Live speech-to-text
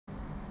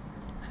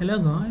Hello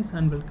guys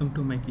and welcome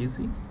to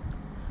MakeEasy.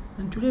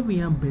 And today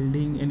we are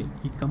building an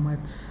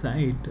e-commerce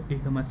site,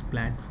 e-commerce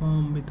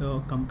platform with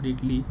a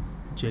completely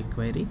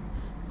jQuery.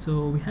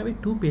 So we have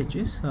two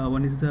pages.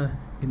 One is the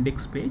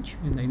index page.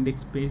 In the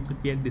index page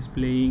that we are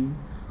displaying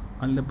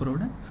all the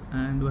products,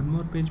 and one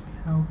more page we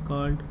have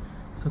called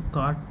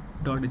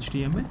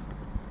cart.html.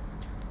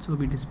 So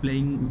we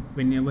displaying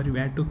whenever you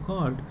add to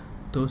cart,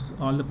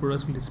 all the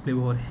products will display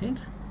over here.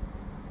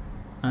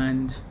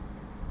 And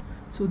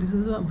so this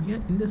is we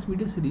are in this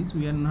video series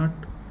we are not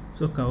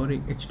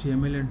covering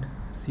HTML and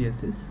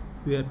CSS.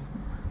 We are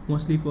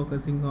mostly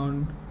focusing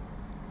on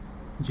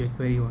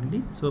jQuery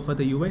only. So for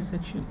the UI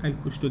section, I'll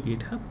push to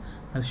GitHub.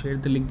 I'll share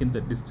the link in the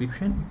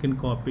description. You can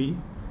copy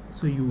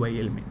UI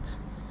elements.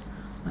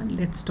 And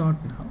let's start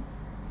now.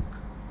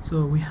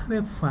 So we have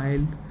a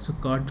file,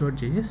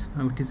 cart.js.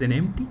 It is an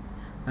empty,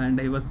 and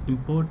I was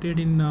imported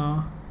in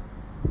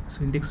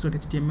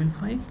index.html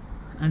file,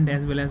 and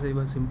as well as I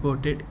was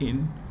imported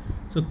in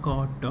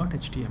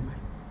cart.html.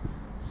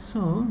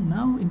 So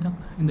now in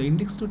the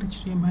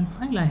index.html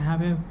file, I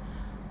have a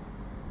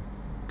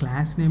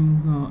class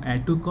name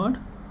add to cart.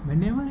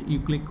 Whenever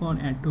you click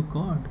on add to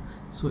cart,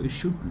 so it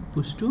should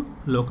push to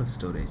local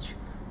storage.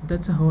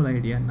 That's the whole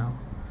idea now.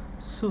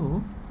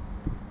 So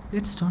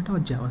let's start our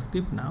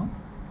JavaScript now,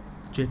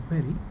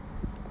 jQuery.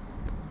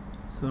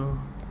 So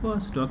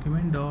first,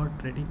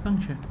 document.ready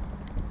function.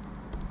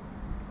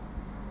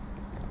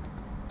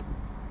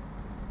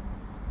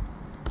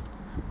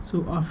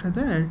 So after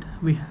that,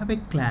 we have a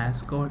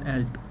class called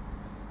add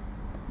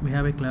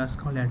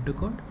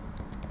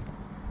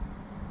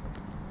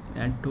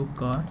to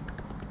cart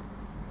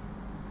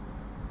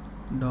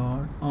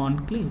dot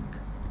on click.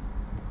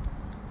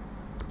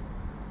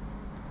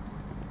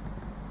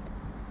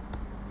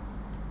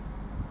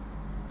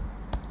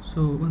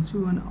 So once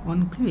you want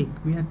on click,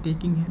 we are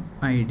taking an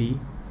ID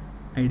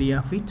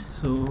of it.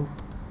 So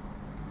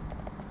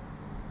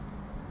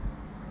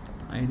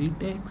ID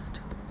text.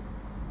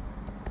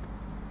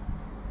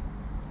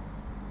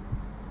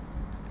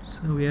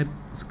 So we are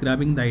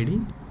grabbing the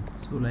ID,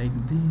 so like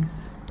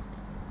this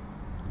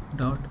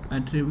dot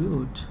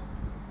attribute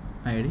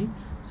ID.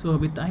 So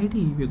with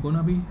ID we're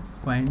gonna be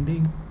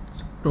finding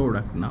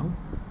product now.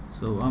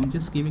 So I'm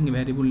just giving a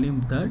variable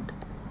name that.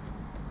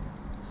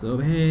 So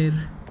here,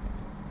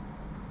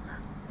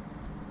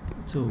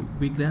 so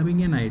we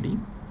grabbing an ID,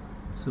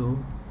 so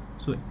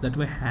that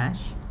way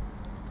hash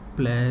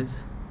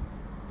plus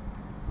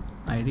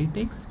ID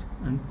text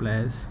and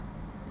plus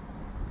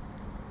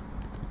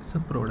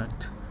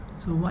product.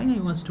 So why I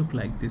was took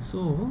like this?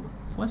 So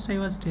first I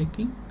was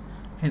taking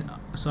an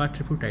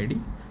attribute ID,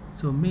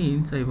 so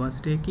means I was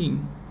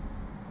taking,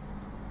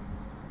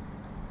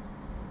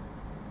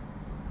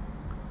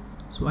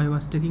 so I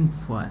was taking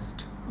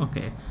first.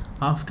 Okay,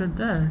 after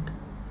that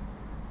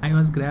I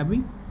was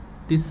grabbing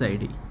this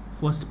ID,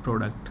 first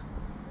product,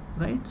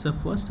 right? So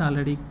first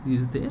already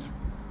is there,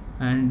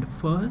 and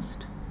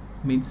first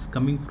means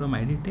coming from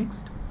ID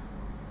text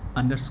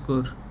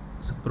underscore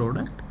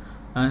product,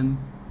 and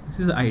this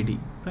is ID,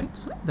 right?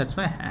 So that's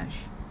why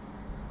hash.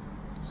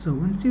 So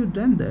once you've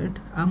done that,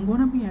 I'm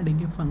gonna be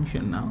adding a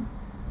function now.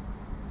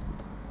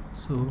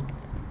 So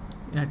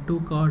add to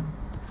cart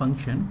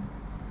function,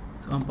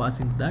 so I'm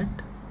passing that.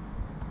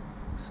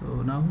 So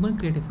now I'm going to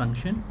create a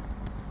function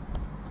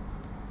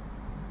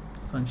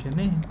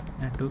name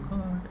add to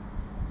cart,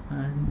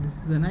 and this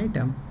is an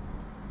item,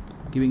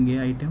 giving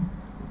a item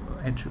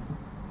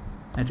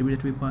attribute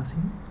that we're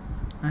passing.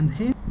 And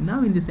here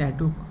now in this add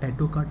to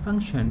cart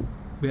function,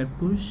 we are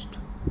pushed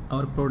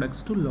our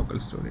products to local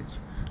storage.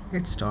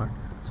 Let's start.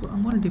 So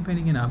I'm going to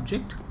defining an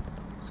object,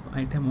 so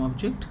item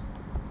object,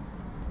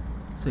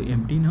 so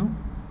empty now.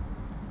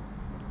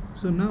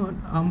 So now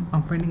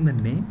I'm finding the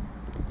name,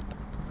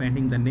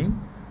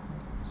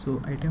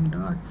 so item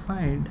dot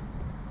find.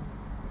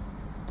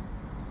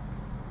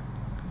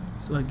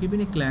 So I give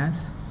in a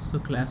class, so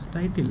class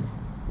title,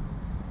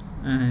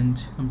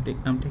 and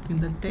I'm taking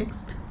the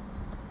text,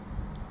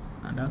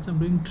 and also I'm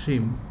doing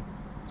trim.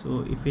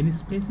 So if any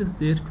space is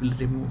there, it will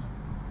remove.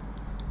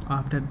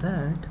 After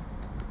that,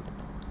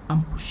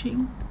 I'm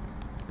pushing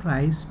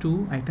price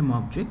to item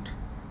object.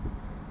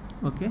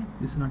 Okay,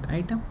 this is not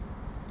item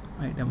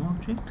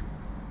object.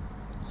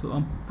 So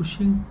I'm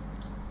pushing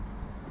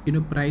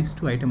price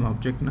to item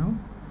object now.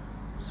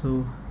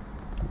 So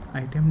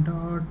item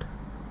dot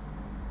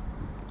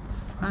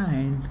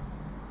find.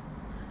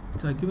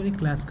 So I give a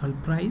class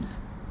called price,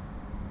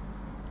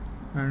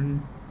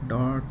 and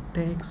dot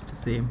text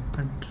same,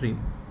 and trim.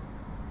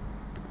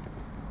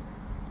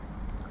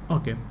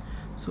 Okay,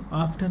 so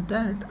after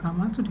that I'm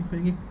also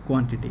defining a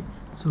quantity.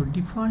 So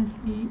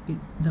defaultly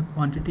the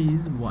quantity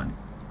is 1,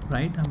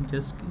 right? I'm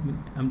just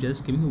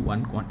giving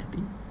one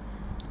quantity.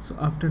 So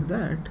after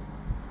that,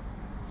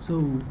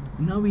 so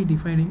now we're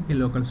defining a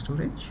local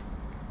storage.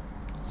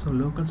 So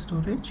local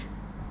storage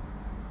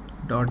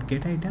dot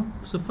get item.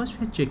 So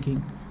first we're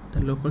checking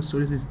the local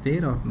storage is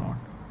there or not.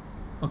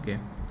 Okay,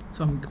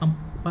 so I'm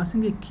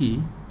passing a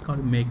key called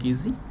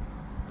MakeEasy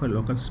for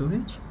local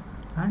storage,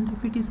 and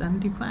if it is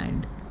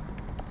undefined,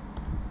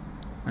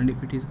 and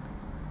if it is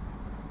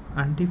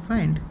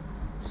undefined,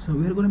 so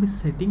we are going to be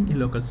setting a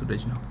local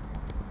storage now.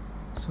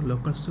 So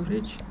local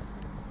storage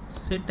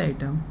set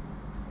item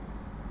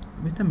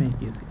with a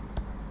make easy.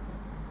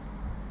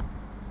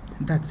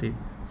 That's it.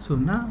 So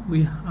now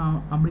we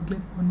have, I'm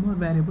declaring one more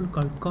variable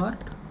called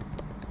cart.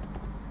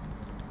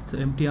 It's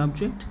an empty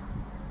object.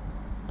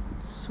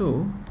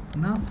 So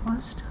now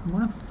first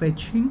I'm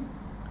fetching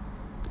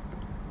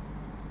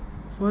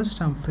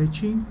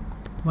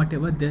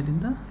whatever there in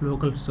the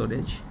local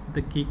storage,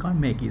 the key called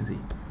make easy,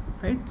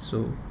 right?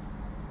 So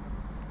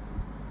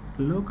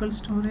local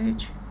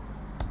storage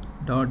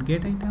dot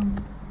get item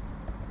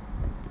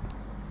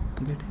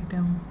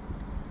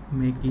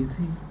make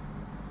easy.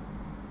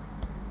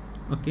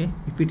 Okay,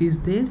 if it is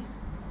there,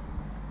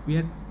 we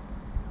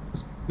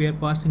are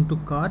passing to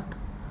cart,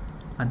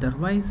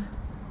 otherwise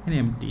an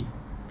empty.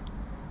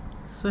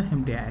 So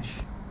empty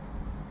hash.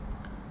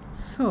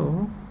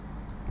 So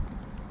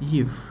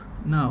if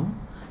now,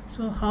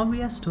 so how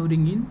we are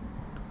storing in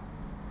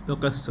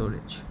local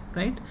storage,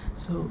 right?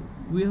 So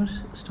we are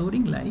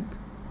storing like,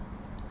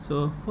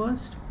 so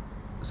first,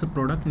 so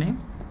product name,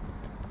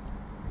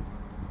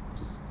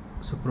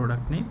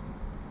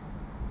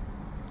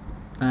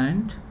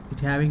 and it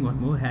having one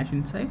more hash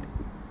inside,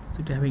 so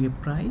it having a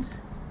price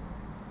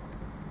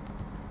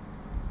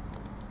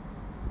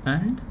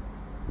and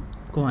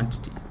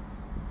quantity.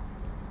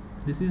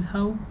 This is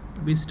how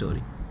we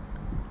storing.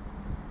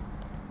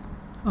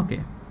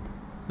 Okay,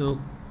 so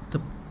the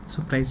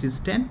price is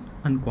 10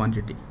 and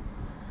quantity.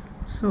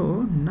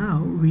 So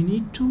now we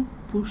need to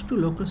push to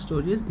local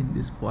storage in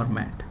this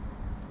format,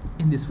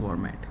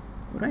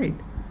 right?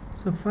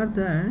 So for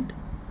that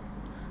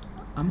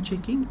I'm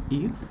checking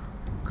if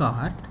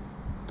cart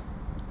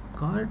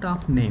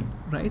of name,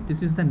 right?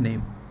 This is the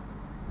name,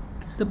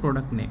 this is the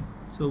product name,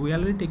 so we are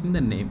already taking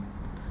the name.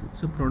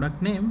 So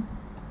product name,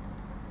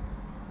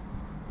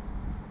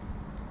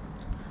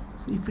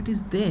 so if it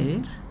is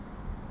there,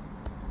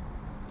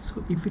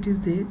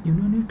 you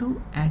don't need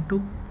to add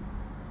to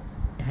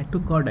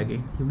cart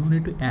again, you don't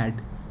need to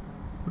add,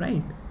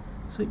 right?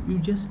 So you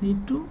just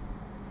need to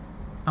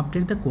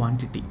update the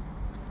quantity,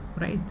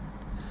 right?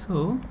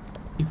 So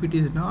if it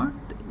is not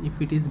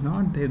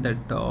there,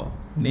 that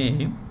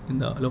name in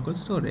the local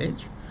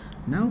storage,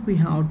 now we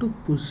have to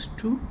push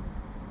to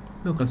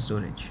local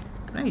storage,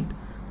 right?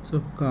 So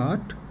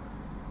cart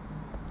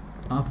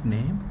of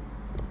name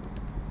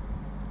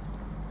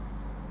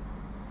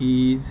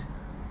is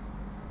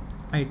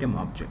item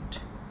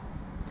object.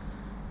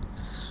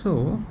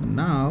 So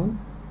now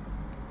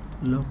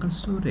local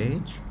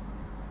storage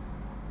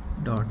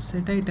dot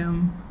set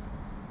item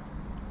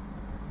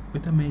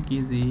with a make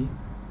easy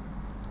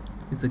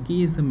is the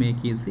key, is the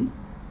make easy,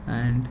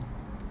 and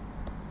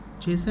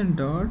JSON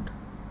dot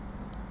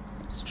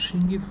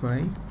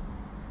stringify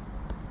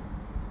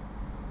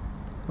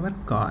our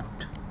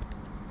cart.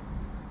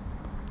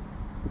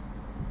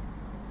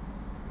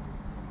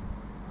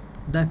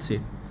 That's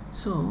it.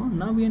 So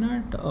now we are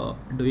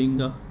not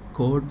doing a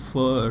code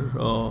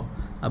for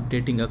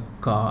updating a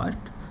cart.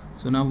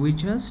 So now we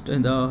just,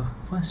 in the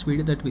first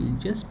video, that will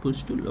just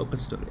push to local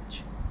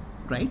storage,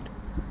 right?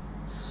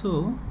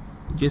 So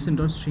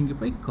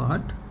JSON.stringify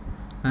cart,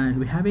 and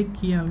we have a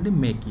key already,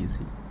 make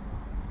easy.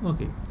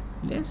 Okay,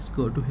 let's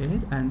go to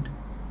here and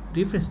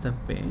refresh the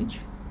page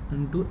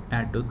and do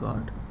add to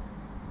cart.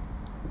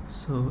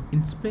 So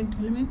inspect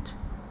element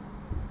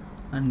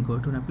and go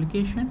to an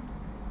application.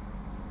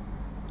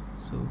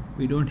 So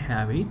we don't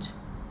have it,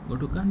 go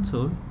to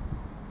console.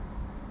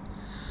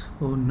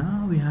 So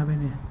now we have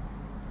an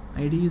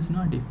ID is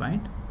not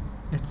defined.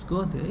 Let's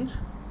go there,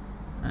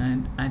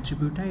 and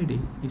attribute ID,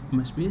 it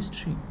must be a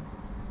string.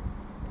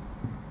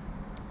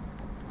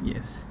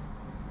 Yes,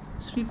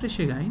 let's refresh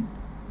again.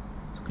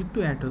 So click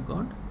to add to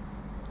cart,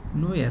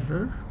 no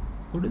error,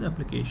 go to the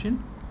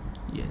application.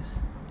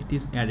 Yes, it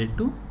is added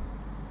to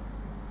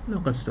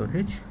local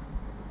storage.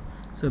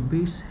 So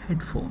Beats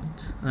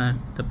headphones, and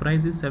the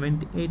price is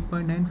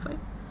 78.95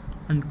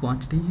 and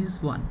quantity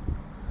is 1.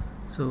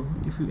 So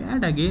if you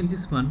add again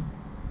this one,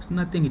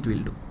 nothing it will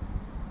do,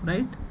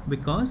 right?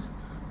 Because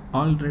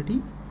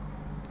already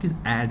it is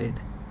added.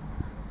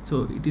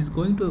 So it is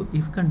going to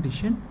if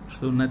condition,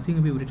 so nothing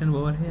will be written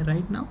over here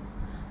right now.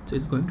 So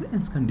it's going to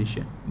else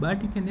condition,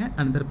 but you can add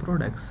another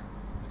products,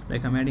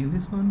 like I'm adding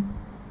this one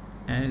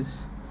as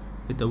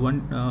with the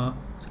one,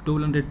 so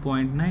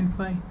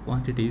 200.95,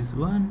 quantity is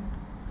 1,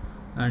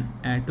 and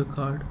add to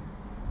cart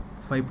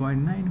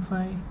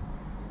 5.95,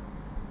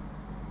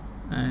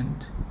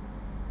 and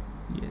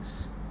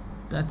yes,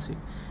 that's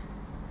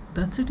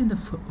it in the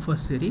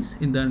first series.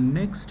 In the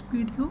next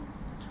video,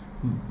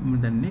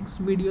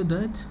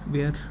 that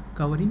we are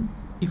covering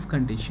if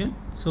condition.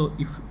 So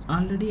if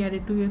already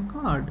added to a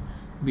cart,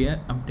 we are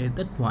update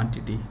the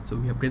quantity, so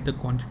we update the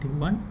quantity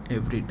 1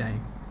 every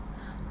time.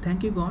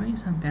 Thank you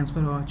guys, and thanks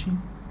for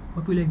watching.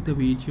 Hope you like the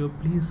video.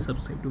 Please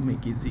subscribe to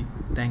Make Easy.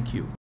 Thank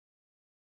you.